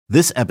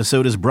This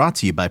episode is brought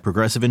to you by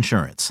Progressive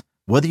Insurance.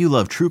 Whether you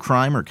love true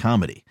crime or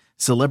comedy,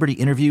 celebrity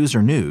interviews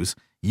or news,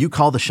 you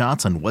call the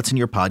shots on what's in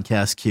your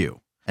podcast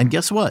queue. And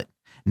guess what?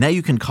 Now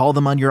you can call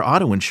them on your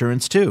auto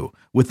insurance too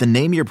with the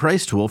Name Your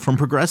Price tool from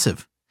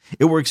Progressive.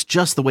 It works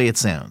just the way it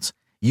sounds.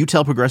 You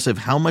tell Progressive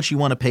how much you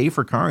want to pay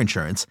for car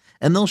insurance,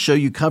 and they'll show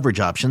you coverage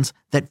options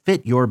that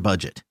fit your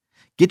budget.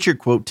 Get your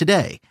quote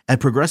today at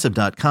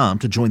Progressive.com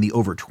to join the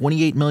over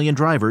 28 million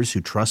drivers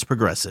who trust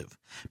Progressive.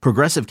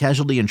 Progressive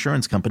Casualty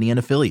Insurance Company and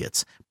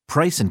Affiliates.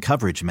 Price and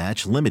coverage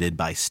match limited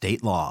by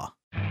state law.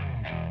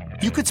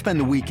 You could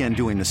spend the weekend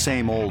doing the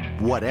same old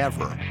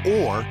whatever,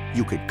 or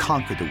you could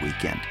conquer the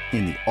weekend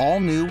in the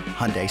all-new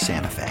Hyundai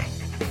Santa Fe.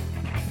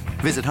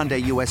 Visit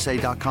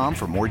HyundaiUSA.com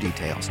for more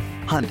details.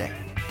 Hyundai,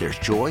 there's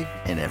joy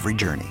in every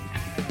journey.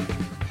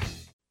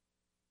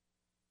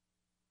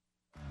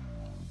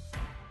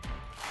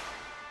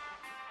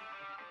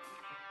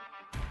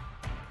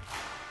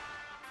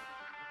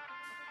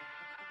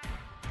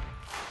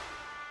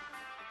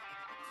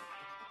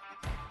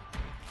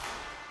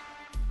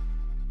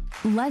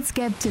 Let's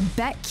get to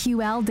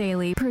BetQL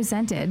Daily,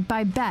 presented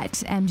by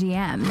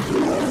BetMGM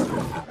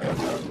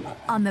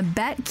on the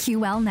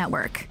BetQL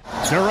Network.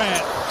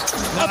 Durant,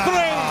 a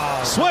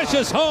three,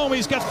 swishes home.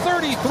 He's got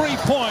 33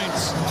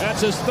 points.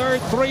 That's his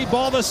third three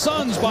ball. The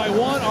Suns by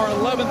one, our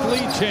 11th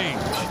lead change.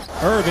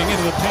 Irving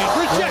into the paint,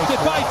 rejected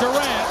by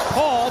Durant.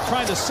 Paul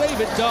trying to save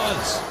it,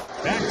 does.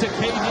 Back to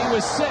KD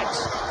with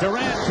 6.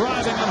 Durant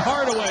driving on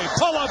Hardaway.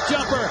 Pull-up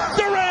jumper.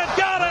 Durant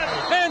got it!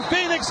 And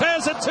Phoenix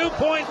has a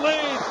 2-point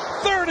lead.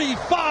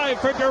 35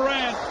 for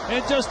Durant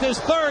in just his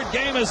third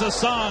game as a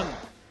Sun.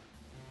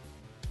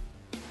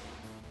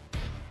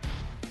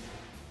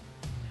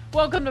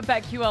 Welcome to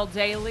BetQL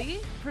Daily,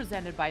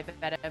 presented by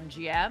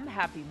BetMGM.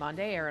 Happy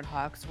Monday. Aaron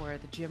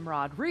Hawksworth, Jim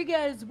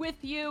Rodriguez with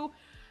you.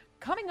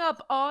 Coming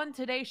up on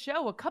today's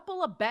show, a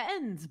couple of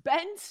Bens.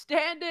 Ben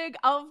Standig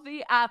of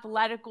The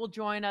Athletic will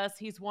join us.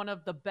 He's one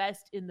of the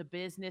best in the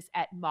business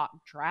at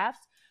mock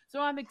drafts.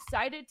 So I'm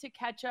excited to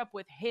catch up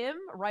with him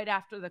right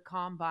after the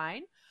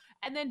combine.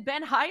 And then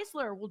Ben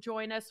Heisler will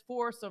join us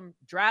for some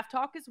draft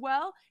talk as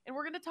well. And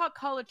we're going to talk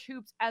college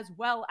hoops as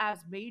well as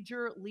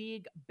Major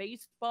League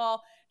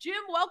Baseball. Jim,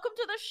 welcome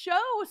to the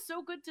show.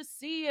 So good to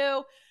see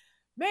you.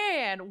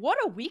 Man, what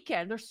a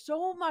weekend. There's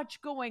so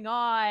much going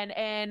on.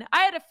 And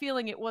I had a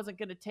feeling it wasn't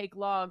going to take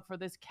long for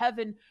this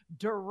Kevin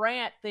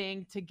Durant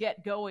thing to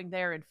get going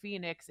there in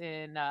Phoenix.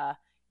 And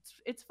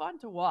it's fun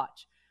to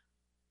watch.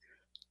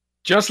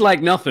 Just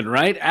like nothing,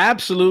 right?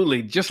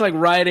 Absolutely. Just like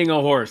riding a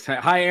horse.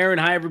 Hi, Aaron.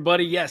 Hi,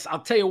 everybody. Yes,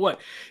 I'll tell you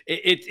what.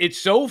 It's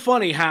so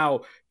funny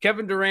how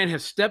Kevin Durant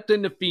has stepped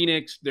into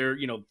Phoenix. They're,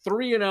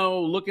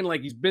 3-0, looking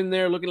like he's been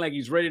there, looking like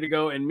he's ready to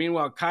go. And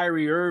meanwhile,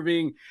 Kyrie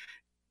Irving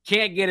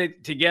can't get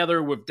it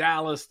together with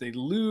Dallas. They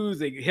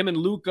lose. Him and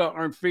Luka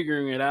aren't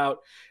figuring it out.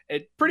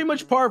 It pretty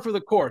much par for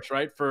the course,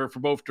 right? For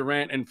both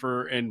Durant and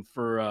for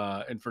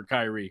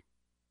Kyrie.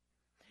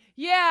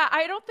 Yeah,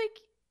 I don't think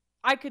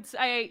I could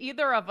say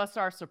either of us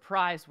are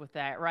surprised with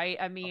that, right?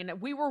 I mean,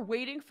 we were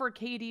waiting for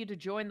KD to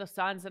join the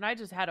Suns, and I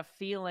just had a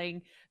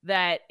feeling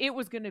that it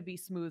was going to be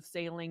smooth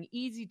sailing,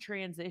 easy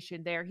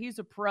transition there. He's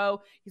a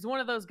pro. He's one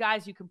of those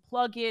guys you can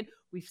plug in.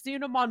 We've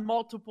seen him on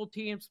multiple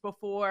teams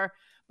before,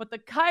 but the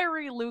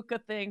Kyrie Luka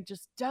thing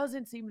just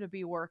doesn't seem to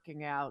be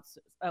working out,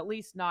 at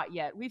least not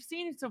yet. We've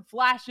seen some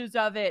flashes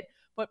of it,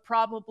 but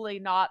probably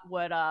not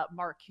what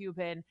Mark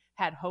Cuban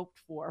had hoped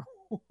for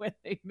when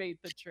they made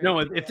the trade. No,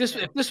 if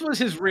this was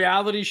his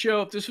reality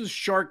show, if this was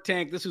Shark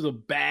Tank, this is a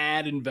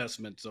bad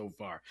investment so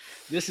far.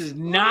 This is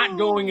not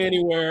going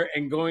anywhere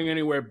and going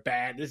anywhere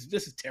bad. This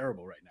is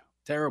terrible right now.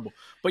 Terrible.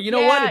 But you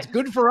know what? It's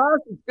good for us.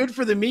 It's good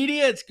for the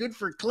media. It's good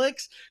for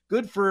clicks.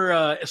 Good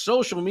for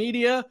social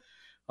media.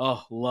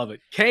 Oh, love it.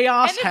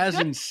 Chaos has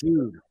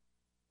ensued.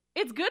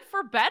 It's good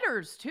for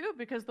bettors, too,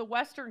 because the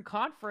Western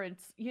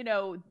Conference,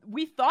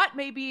 we thought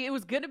maybe it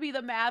was going to be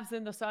the Mavs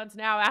and the Suns.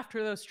 Now,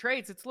 after those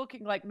trades, it's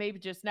looking like maybe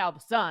just now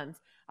the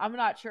Suns. I'm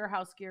not sure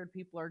how scared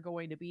people are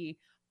going to be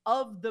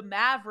of the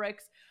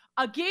Mavericks.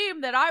 A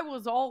game that I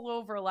was all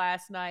over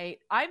last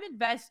night. I'm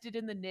invested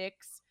in the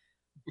Knicks.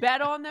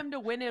 Bet on them to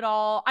win it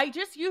all. I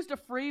just used a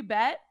free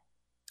bet.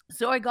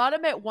 So I got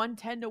him at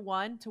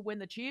 110-1 to win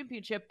the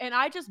championship, and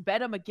I just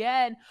bet him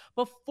again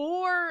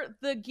before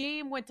the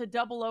game went to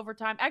double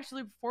overtime.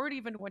 Actually, before it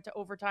even went to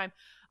overtime,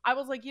 I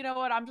was like, you know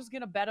what? I'm just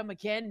going to bet him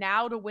again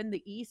now to win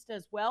the East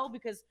as well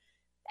because,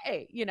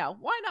 hey,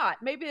 why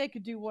not? Maybe they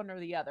could do one or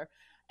the other.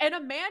 And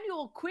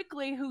Emmanuel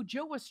Quickly, who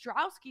Joe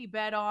Ostrowski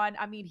bet on,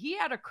 I mean, he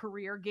had a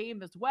career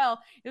game as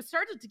well. It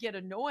started to get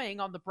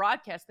annoying on the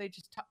broadcast. They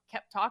just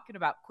kept talking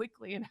about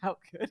Quickly and how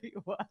good he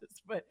was.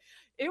 But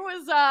it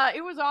was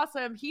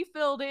awesome. He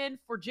filled in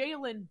for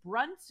Jalen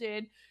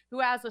Brunson, who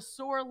has a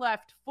sore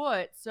left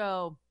foot.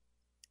 So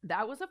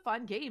that was a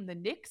fun game. The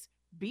Knicks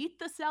beat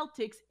the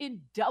Celtics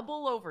in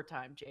double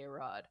overtime,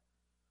 J-Rod.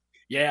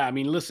 Yeah, I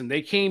mean, listen,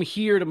 they came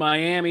here to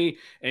Miami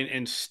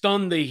and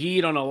stunned the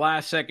Heat on a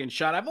last-second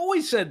shot. I've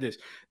always said this.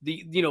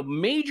 The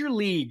major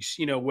leagues,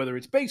 whether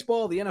it's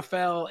baseball, the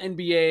NFL,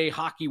 NBA,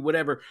 hockey,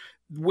 whatever,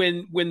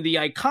 when the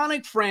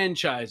iconic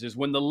franchises,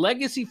 when the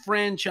legacy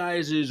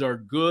franchises are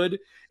good,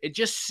 it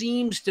just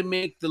seems to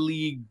make the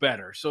league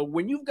better. So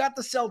when you've got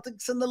the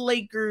Celtics and the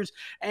Lakers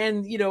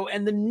and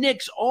the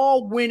Knicks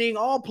all winning,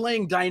 all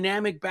playing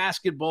dynamic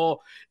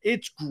basketball,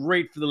 it's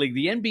great for the league.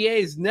 The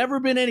NBA has never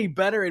been any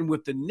better, and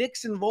with the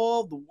Knicks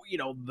involved,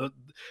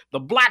 the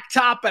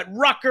blacktop at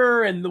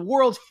Rucker and the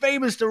world's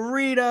famous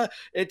arena,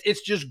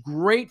 it's just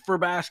great for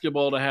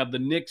basketball to have the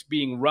Knicks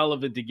being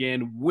relevant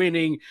again,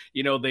 winning.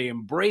 They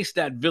embrace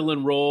that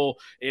villain role,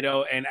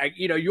 and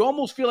you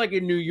almost feel like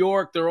in New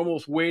York they're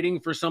almost waiting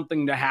for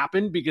something to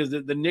happen because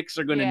the Knicks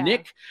are going to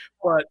nick.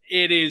 But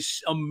it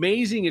is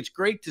amazing. It's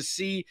great to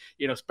see,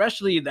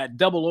 especially that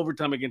double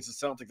overtime against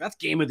the Celtics. That's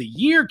game of the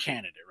year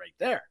candidate right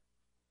there.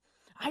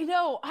 I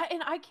know.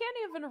 And I can't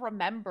even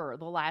remember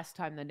the last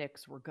time the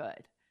Knicks were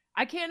good.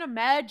 I can't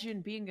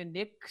imagine being a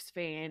Knicks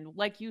fan,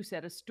 like you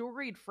said, a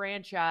storied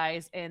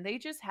franchise, and they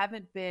just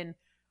haven't been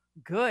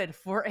good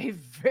for a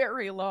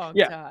very long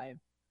time.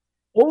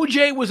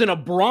 OJ was in a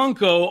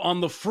Bronco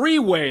on the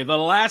freeway the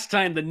last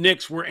time the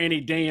Knicks were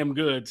any damn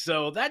good.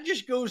 So that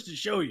just goes to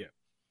show you.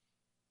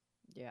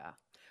 Yeah.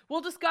 We'll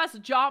discuss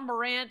John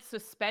Morant's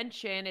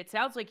suspension. It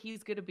sounds like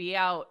he's going to be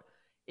out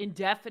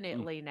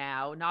indefinitely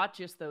now, not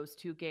just those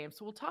 2 games.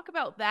 So we'll talk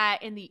about that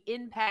and the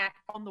impact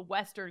on the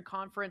Western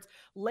Conference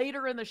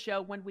later in the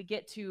show when we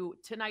get to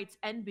tonight's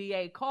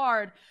NBA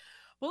card.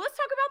 Well, let's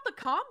talk about the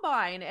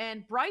Combine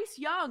and Bryce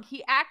Young.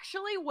 He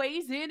actually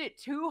weighs in at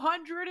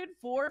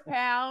 204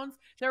 pounds.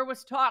 There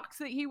was talks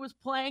that he was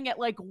playing at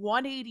like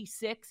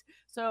 186.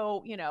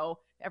 So,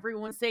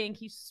 everyone's saying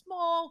he's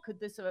small. Could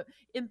this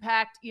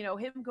impact,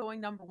 him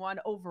going number 1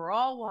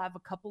 overall? We'll have a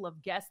couple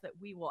of guests that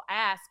we will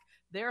ask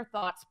their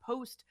thoughts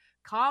post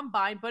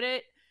Combine, but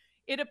it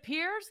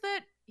appears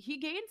that he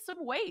gained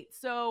some weight.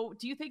 So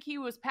do you think he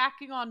was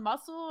packing on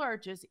muscle or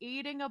just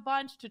eating a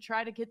bunch to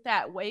try to get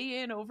that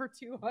weigh in over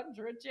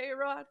 200,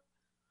 J-Rod?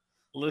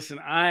 Listen,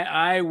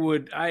 I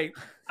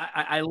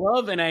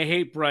love and I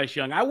hate Bryce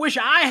Young. I wish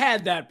I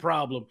had that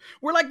problem.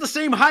 We're like the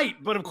same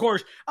height, but of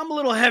course I'm a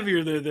little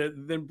heavier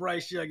than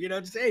Bryce Young.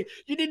 Just say, hey,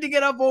 you need to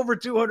get up over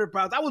 200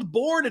 pounds. I was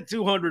born at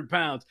 200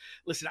 pounds.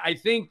 Listen, I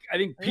think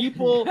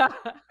people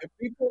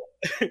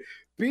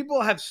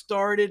people have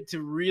started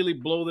to really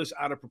blow this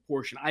out of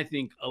proportion, I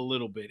think, a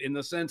little bit, in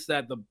the sense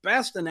that the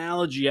best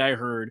analogy I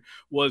heard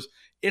was,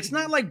 it's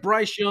not like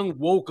Bryce Young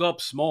woke up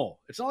small.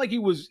 It's not like he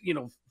was,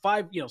 6'5",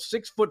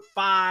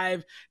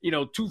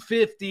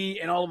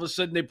 250, and all of a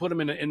sudden they put him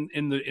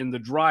in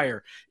the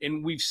dryer.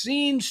 And we've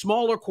seen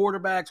smaller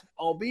quarterbacks,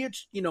 albeit,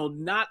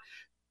 not.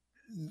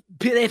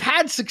 They've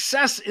had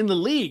success in the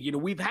league.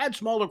 We've had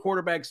smaller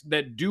quarterbacks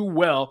that do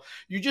well.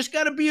 You just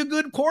got to be a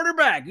good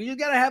quarterback. You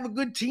got to have a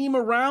good team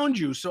around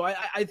you. So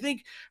I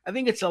think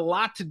it's a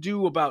lot to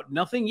do about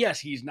nothing.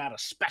 Yes, he's not a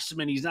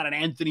specimen. He's not an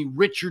Anthony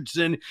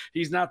Richardson.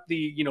 He's not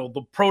the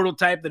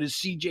prototype that is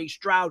CJ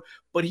Stroud,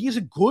 but he's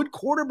a good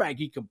quarterback.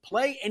 He can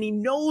play, and he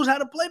knows how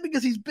to play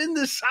because he's been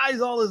this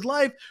size all his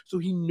life. So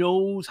he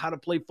knows how to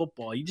play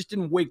football. He just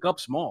didn't wake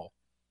up small.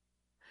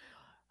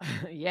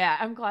 Yeah,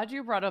 I'm glad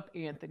you brought up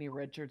Anthony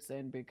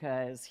Richardson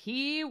because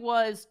he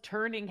was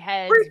turning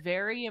heads,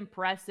 very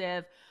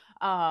impressive.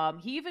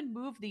 He even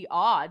moved the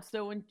odds.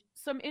 So in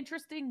some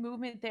interesting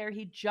movement there,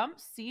 he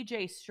jumped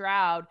CJ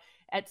Stroud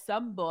at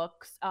some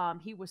books.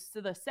 He was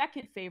the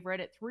second favorite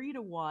at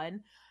 3-1.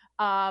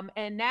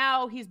 And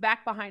now he's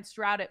back behind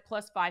Stroud at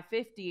plus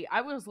 550.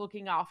 I was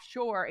looking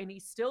offshore and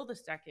he's still the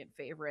second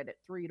favorite at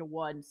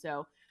 3-1.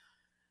 So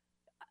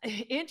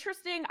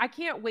interesting. I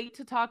can't wait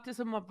to talk to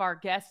some of our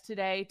guests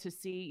today to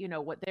see,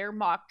 what their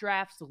mock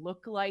drafts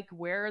look like,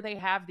 where they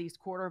have these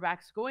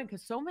quarterbacks going,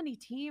 because so many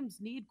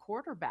teams need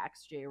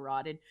quarterbacks,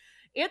 J-Rod. And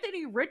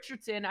Anthony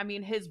Richardson,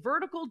 his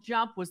vertical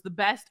jump was the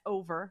best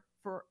ever,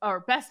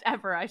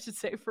 I should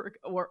say,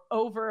 or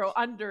over or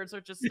unders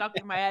are just stuck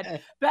in my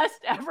head. Best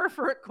ever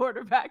for a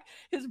quarterback.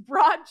 His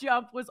broad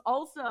jump was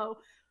also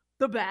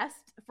the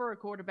best for a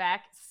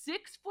quarterback. 6'4",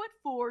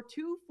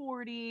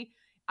 240.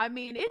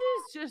 It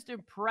is just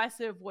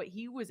impressive what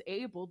he was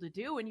able to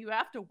do. And you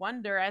have to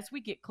wonder, as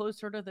we get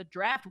closer to the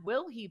draft,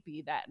 will he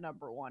be that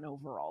number 1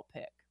 overall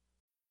pick?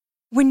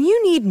 When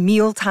you need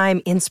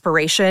mealtime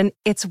inspiration,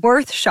 it's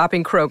worth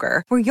shopping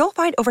Kroger, where you'll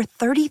find over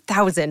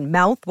 30,000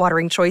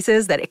 mouth-watering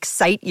choices that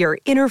excite your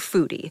inner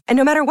foodie. And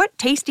no matter what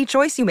tasty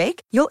choice you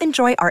make, you'll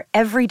enjoy our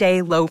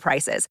everyday low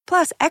prices,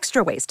 plus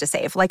extra ways to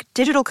save, like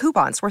digital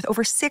coupons worth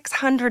over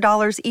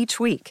 $600 each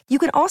week. You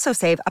can also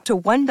save up to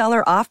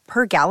 $1 off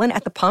per gallon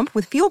at the pump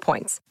with fuel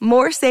points.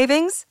 More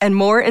savings and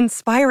more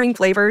inspiring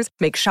flavors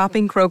make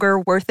shopping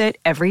Kroger worth it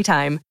every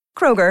time.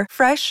 Kroger,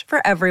 fresh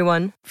for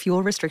everyone.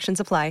 Fuel restrictions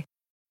apply.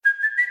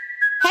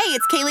 Hey,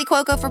 it's Kaylee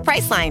Cuoco for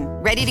Priceline.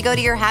 Ready to go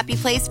to your happy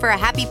place for a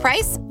happy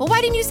price? Well,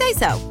 why didn't you say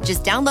so?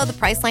 Just download the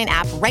Priceline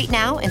app right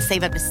now and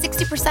save up to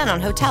 60%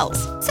 on hotels.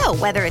 So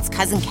whether it's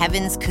Cousin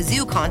Kevin's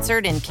Kazoo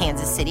Concert in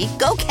Kansas City,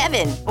 go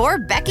Kevin, or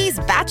Becky's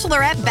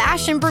Bachelorette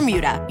Bash in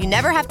Bermuda, you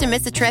never have to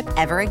miss a trip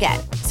ever again.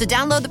 So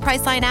download the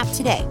Priceline app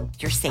today.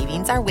 Your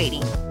savings are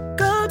waiting.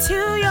 Go to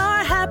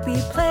your happy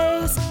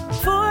place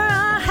for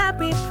a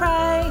happy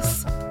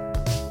price.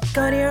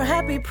 Go to your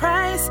happy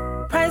price,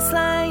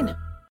 Priceline.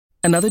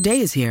 Another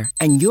day is here,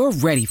 and you're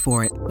ready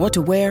for it. What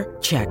to wear?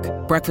 Check.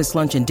 Breakfast,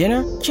 lunch, and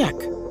dinner? Check.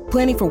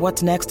 Planning for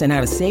what's next and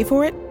how to save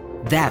for it?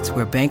 That's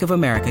where Bank of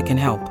America can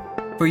help.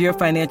 For your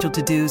financial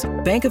to-dos,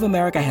 Bank of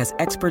America has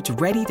experts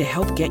ready to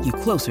help get you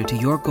closer to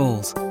your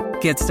goals.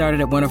 Get started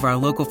at one of our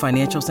local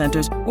financial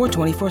centers or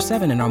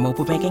 24/7 in our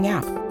mobile banking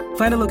app.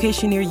 Find a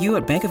location near you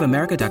at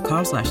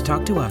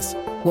bankofamerica.com/talktous.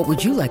 What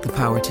would you like the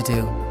power to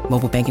do?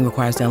 Mobile banking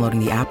requires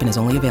downloading the app and is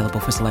only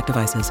available for select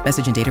devices.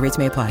 Message and data rates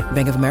may apply.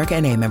 Bank of America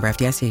NA, member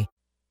FDIC.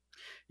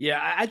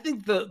 Yeah, I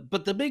think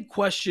the big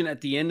question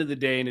at the end of the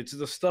day, and it's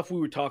the stuff we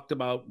were talked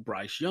about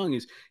Bryce Young,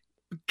 is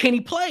can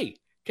he play?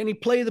 Can he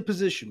play the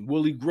position?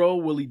 Will he grow?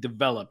 Will he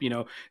develop? You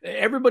know,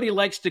 everybody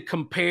likes to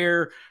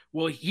compare.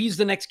 Well, he's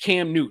the next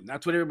Cam Newton.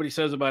 That's what everybody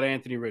says about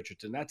Anthony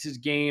Richardson. That's his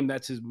game.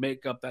 That's his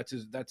makeup. That's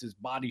his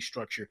body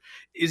structure.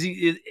 Is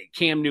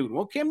Cam Newton?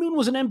 Well, Cam Newton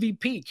was an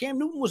MVP. Cam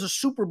Newton was a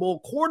Super Bowl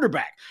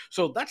quarterback.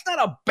 So that's not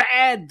a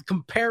bad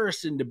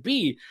comparison to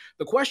be.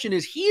 The question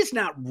is, he's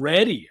not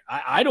ready.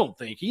 I don't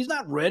think he's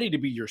not ready to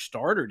be your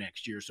starter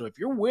next year. So if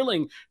you're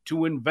willing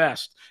to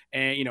invest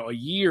and, you know, a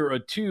year or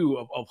two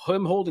of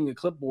him holding a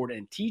clipboard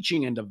and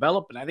teaching and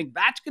developing, I think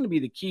that's going to be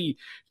the key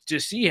to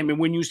see him. And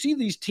when you see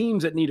these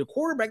teams that need a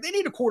quarterback, they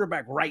need a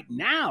quarterback right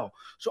now.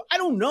 So I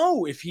don't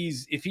know if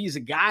he's a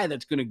guy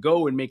that's going to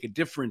go and make a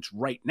difference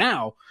right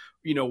now.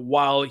 You know,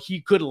 while he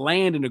could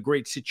land in a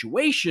great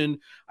situation,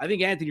 I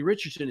think Anthony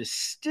Richardson is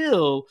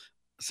still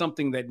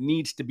something that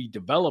needs to be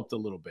developed a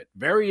little bit.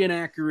 Very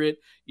inaccurate,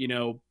 you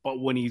know,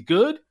 but when he's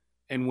good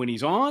and when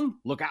he's on,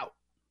 look out.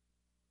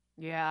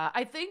 Yeah,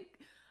 I think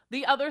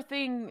the other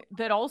thing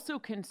that also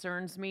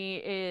concerns me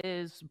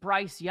is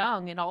Bryce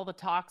Young and all the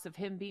talks of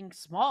him being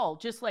small.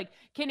 Just like,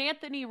 can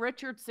Anthony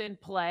Richardson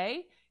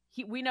play?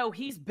 We know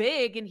he's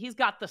big and he's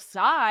got the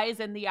size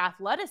and the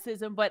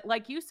athleticism, but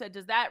like you said,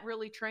 does that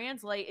really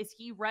translate? Is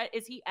he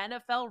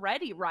NFL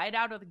ready right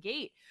out of the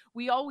gate?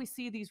 We always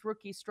see these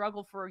rookies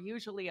struggle for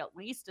usually at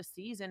least a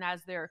season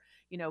as they're,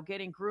 you know,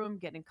 getting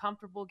groomed, getting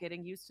comfortable,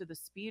 getting used to the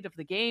speed of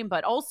the game,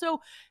 but also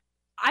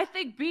I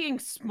think being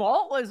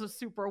small is a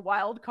super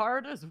wild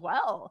card as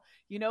well.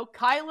 You know,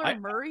 Kyler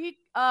Murray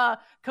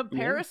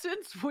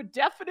comparisons would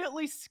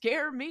definitely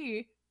scare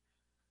me.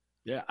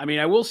 Yeah, I mean,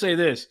 I will say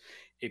this.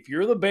 If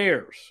you're the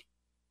Bears,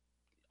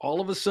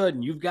 all of a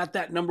sudden you've got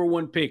that number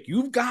one pick.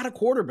 You've got a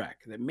quarterback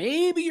that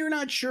maybe you're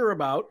not sure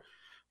about.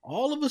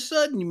 All of a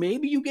sudden,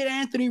 maybe you get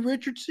Anthony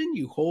Richardson,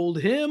 you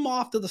hold him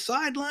off to the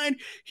sideline,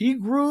 he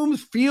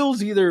grooms,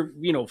 Fields either,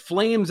 you know,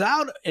 flames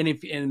out,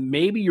 and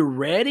maybe you're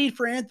ready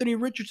for Anthony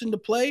Richardson to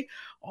play,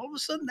 all of a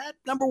sudden that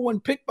number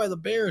one pick by the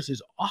Bears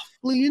is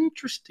awfully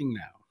interesting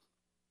now.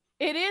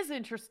 It is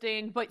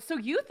interesting, but so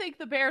you think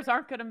the Bears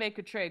aren't going to make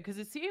a trade? Because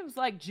it seems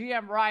like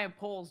GM Ryan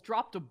Poles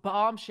dropped a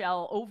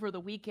bombshell over the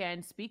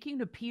weekend, speaking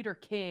to Peter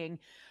King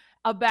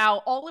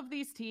about all of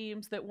these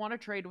teams that want to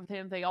trade with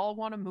him. They all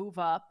want to move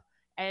up.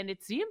 And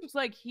it seems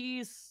like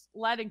he's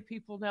letting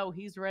people know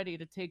he's ready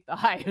to take the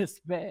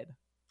highest bid.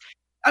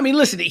 I mean,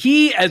 listen,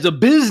 he as a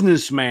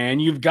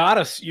businessman, you've got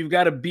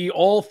to be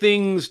all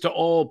things to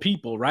all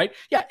people, right?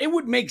 Yeah, it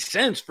would make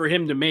sense for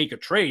him to make a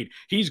trade.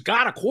 He's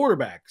got a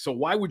quarterback. So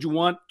why would you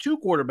want two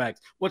quarterbacks?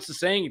 What's the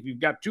saying? If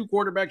you've got two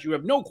quarterbacks, you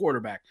have no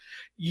quarterback.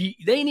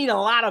 They need a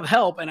lot of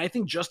help. And I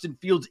think Justin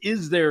Fields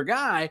is their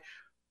guy.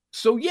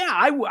 So, yeah,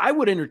 I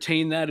would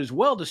entertain that as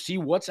well to see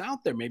what's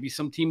out there. Maybe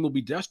some team will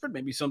be desperate.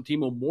 Maybe some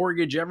team will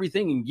mortgage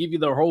everything and give you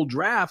the whole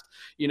draft,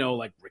 you know,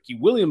 like Ricky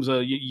Williams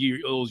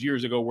those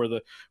years ago where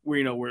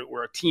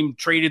a team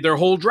traded their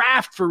whole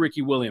draft for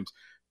Ricky Williams.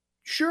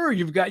 Sure,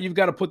 you've got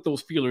to put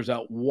those feelers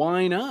out.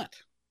 Why not?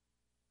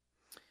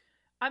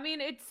 I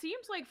mean, it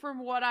seems like from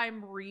what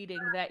I'm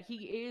reading that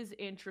he is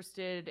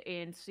interested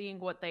in seeing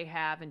what they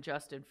have in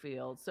Justin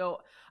Fields.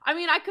 So, I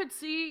mean, I could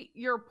see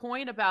your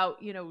point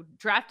about, you know,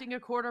 drafting a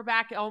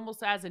quarterback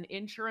almost as an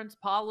insurance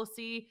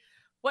policy,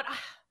 but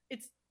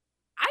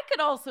I could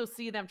also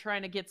see them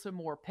trying to get some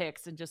more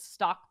picks and just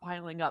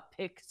stockpiling up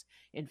picks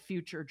in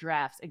future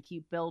drafts and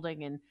keep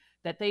building, and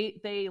that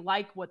they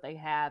like what they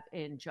have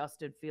in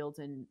Justin Fields.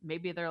 And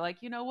maybe they're like,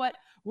 you know what,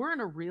 we're in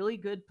a really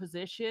good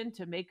position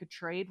to make a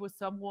trade with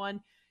someone,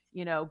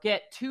 you know,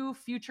 get 2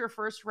 future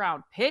first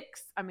round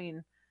picks. I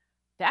mean,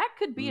 that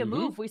could be a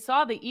move. We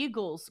saw the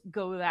Eagles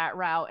go that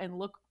route and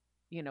look,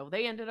 you know,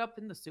 they ended up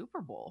in the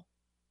Super Bowl.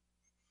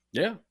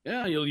 Yeah.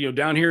 You know,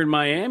 down here in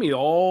Miami,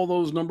 all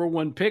those number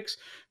one picks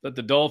that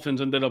the Dolphins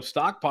ended up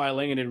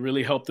stockpiling, and it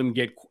really helped them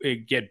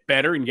get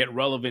better and get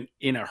relevant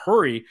in a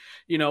hurry,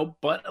 you know.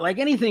 But like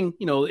anything,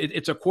 you know,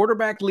 it's a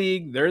quarterback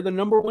league. They're the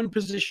number one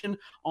position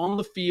on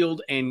the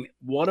field. And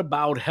what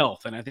about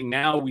health? And I think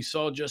now we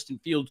saw Justin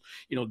Fields,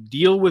 you know,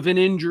 deal with an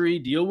injury,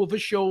 deal with a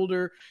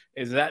shoulder.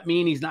 Does that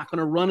mean he's not going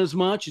to run as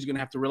much? He's going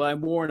to have to rely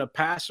more on a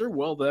passer.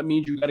 Well, that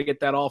means you got to get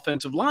that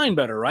offensive line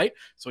better, right?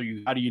 So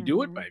how do you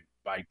do it? By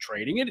by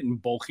trading it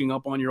and bulking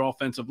up on your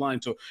offensive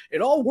line. So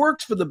it all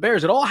works for the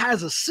Bears. It all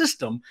has a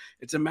system.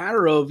 It's a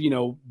matter of,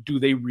 do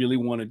they really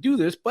want to do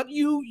this? But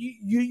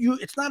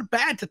it's not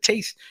bad to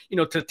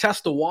to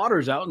test the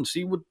waters out and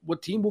see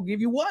what team will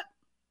give you what.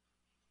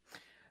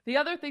 The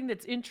other thing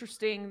that's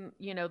interesting,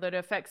 that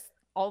affects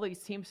all these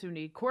teams who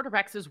need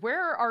quarterbacks is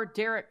where are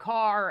Derek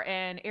Carr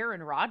and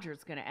Aaron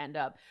Rodgers going to end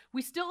up?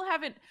 We still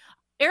haven't.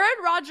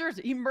 Aaron Rodgers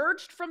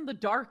emerged from the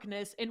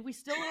darkness and we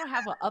still don't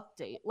have an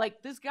update.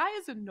 Like, this guy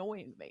is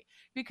annoying me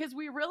because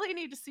we really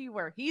need to see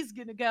where he's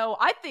going to go.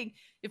 I think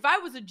if I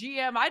was a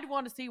GM, I'd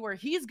want to see where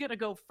he's going to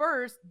go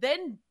first.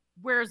 Then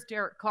where's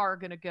Derek Carr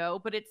going to go?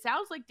 But it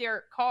sounds like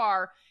Derek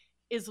Carr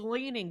is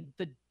leaning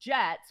the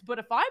Jets. But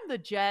if I'm the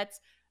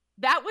Jets,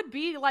 that would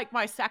be like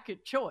my second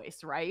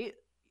choice, right?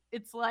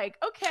 It's like,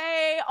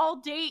 okay, I'll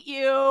date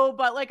you,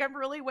 but like, I'm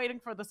really waiting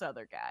for this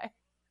other guy.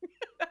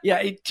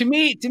 Yeah, to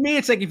me,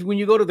 it's like when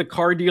you go to the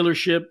car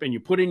dealership and you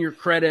put in your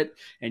credit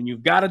and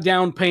you've got a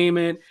down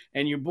payment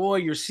and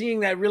you're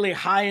seeing that really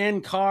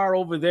high-end car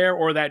over there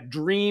or that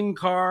dream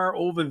car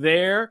over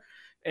there,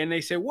 and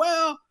they say,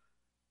 well,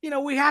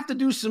 we have to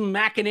do some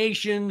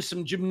machinations,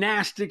 some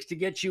gymnastics to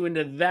get you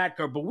into that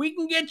car, but we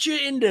can get you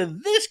into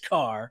this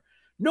car,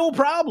 no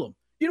problem.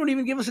 You don't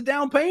even give us a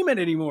down payment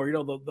anymore.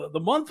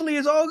 The monthly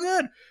is all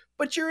good,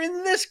 but you're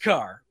in this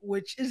car,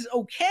 which is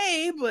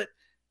okay, but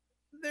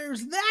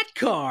there's that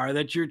car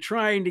that you're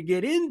trying to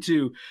get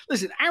into.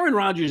 Listen, Aaron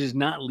Rodgers is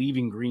not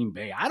leaving Green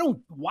Bay.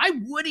 Why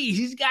would he?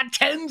 He's got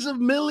tens of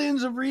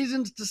millions of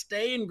reasons to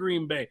stay in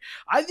Green Bay.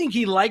 I think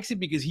he likes it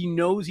because he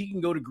knows he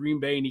can go to Green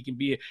Bay and he can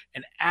be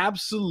an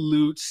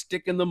absolute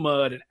stick in the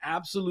mud, an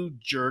absolute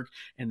jerk,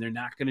 and they're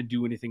not going to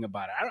do anything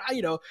about it.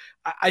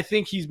 I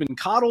think he's been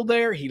coddled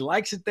there. He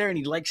likes it there, and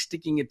he likes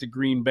sticking it to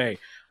Green Bay.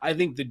 I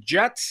think the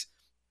Jets,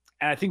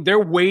 and I think they're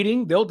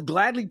waiting. They'll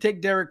gladly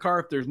take Derek Carr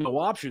if there's no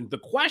option. The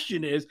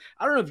question is,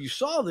 I don't know if you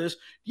saw this,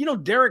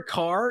 Derek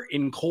Carr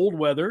in cold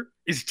weather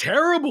is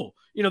terrible.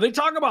 They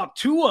talk about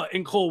Tua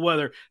in cold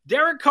weather.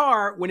 Derek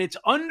Carr, when it's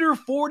under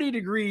 40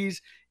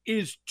 degrees,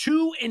 is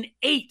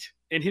 2-8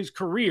 in his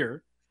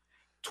career.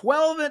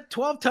 12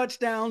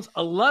 touchdowns,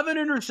 11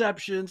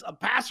 interceptions, a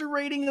passer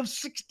rating of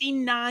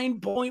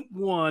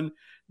 69.1.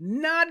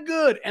 Not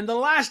good. And the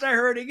last I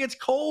heard, it gets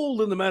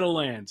cold in the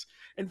Meadowlands.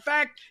 In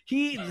fact,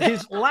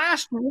 his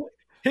last win.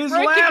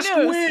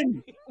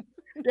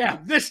 Yeah,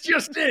 this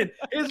just in.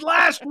 His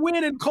last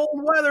win in cold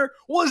weather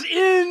was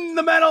in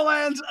the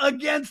Meadowlands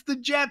against the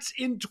Jets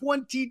in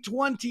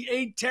 2020,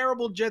 a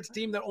terrible Jets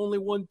team that only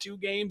won 2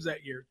 games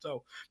that year.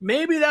 So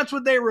maybe that's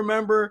what they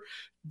remember.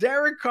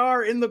 Derek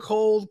Carr in the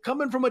cold,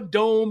 coming from a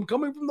dome,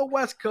 coming from the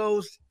West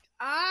Coast.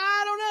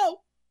 I don't know.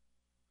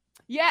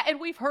 Yeah, and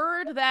we've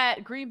heard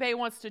that Green Bay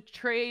wants to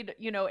trade,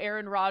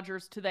 Aaron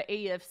Rodgers to the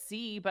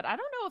AFC, but I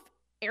don't know if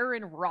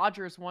Aaron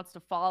Rodgers wants to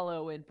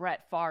follow in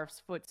Brett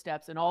Favre's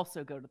footsteps and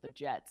also go to the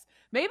Jets.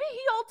 Maybe he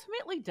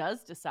ultimately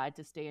does decide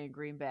to stay in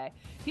Green Bay.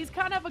 He's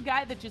kind of a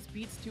guy that just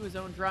beats to his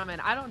own drum,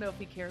 and I don't know if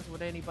he cares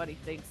what anybody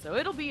thinks, so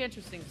it'll be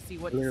interesting to see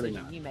what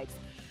decision he makes.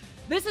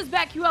 This is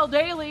BetQL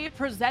Daily,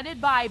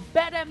 presented by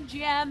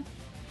BetMGM.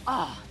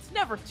 It's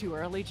never too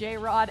early,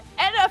 J-Rod.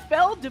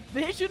 NFL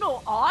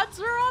divisional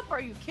odds are up?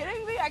 Are you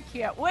kidding me? I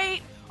can't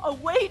wait. A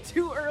way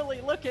too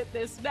early look at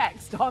this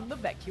next on the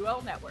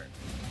BetQL Network.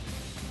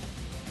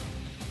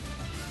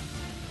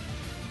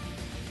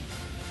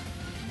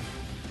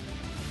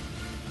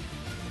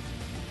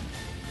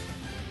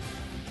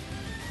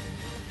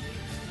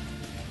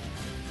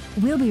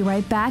 We'll be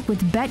right back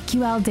with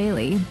BetQL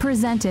Daily,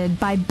 presented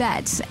by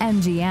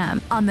BetMGM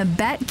on the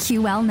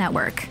BetQL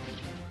Network.